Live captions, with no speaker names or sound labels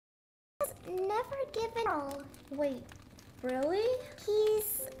never given all. Wait, really?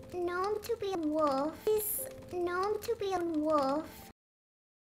 He's known to be a wolf.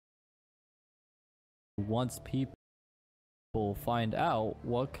 Once people find out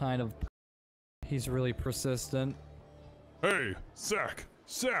what kind of... He's really persistent. Hey, Sack!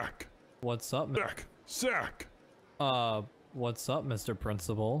 What's up, Sack! what's up, Mr.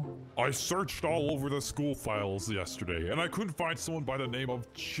 Principal? I searched all over the school files yesterday, and I couldn't find someone by the name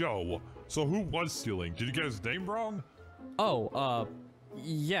of Joe. So who was stealing? Did you get his name wrong? Oh,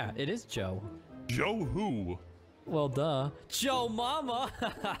 yeah, it is Joe. Joe who? Well, duh. Joe Mama!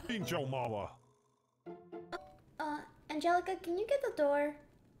 Joe Mama. Angelica, can you get the door?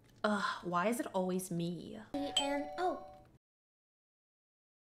 Ugh, why is it always me? And, oh.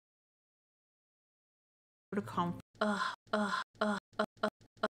 To come. Oh,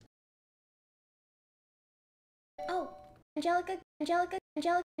 Angelica,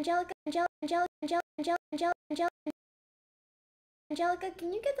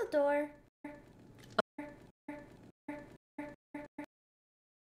 can you get the door?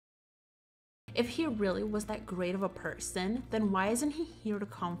 If he really was that great of a person, then why isn't he here to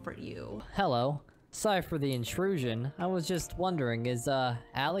comfort you? Hello. Sorry for the intrusion. I was just wondering, is,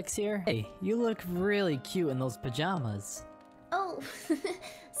 Alex here? Hey, you look really cute in those pajamas. Oh,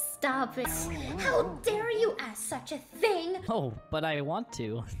 stop it. How dare you ask such a thing? Oh, but I want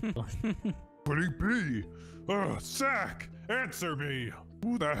to. Could he be? Sack! Answer me!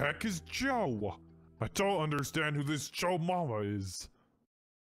 Who the heck is Joe? I don't understand who this Joe Mama is.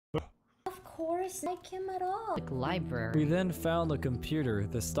 Of course, like him at all. Library. We then found the computer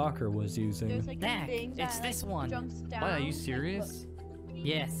the stalker was using. Zach, it's this one. What, are you serious?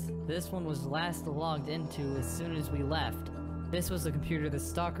 Yes, this one was last logged into as soon as we left. This was the computer the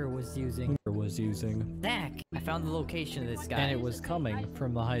stalker was using. Zach, I found the location of this guy. And it was coming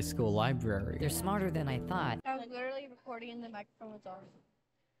from the high school library. They're smarter than I thought. I was literally recording and the microphone was off.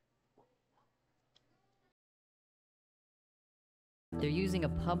 They're using a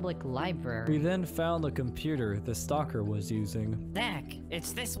public library. We then found the computer the stalker was using. Zach,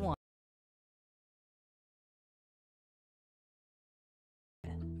 it's this one.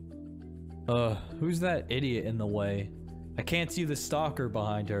 Who's that idiot in the way? I can't see the stalker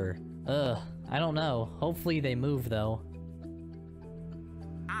behind her. I don't know. Hopefully they move though.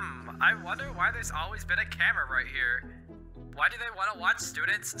 I wonder why there's always been a camera right here. Why do they want to watch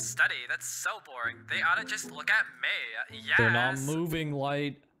students study? That's so boring. They ought to just look at me. Yes. They're not moving,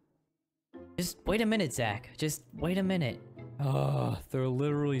 Light. Just wait a minute, Zach. Just wait a minute. They're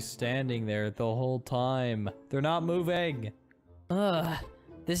literally standing there the whole time. They're not moving.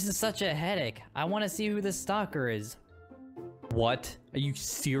 This is such a headache. I want to see who the stalker is. What? Are you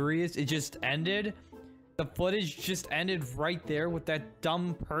serious? It just ended? The footage just ended right there with that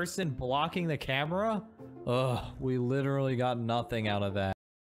dumb person blocking the camera? We literally got nothing out of that.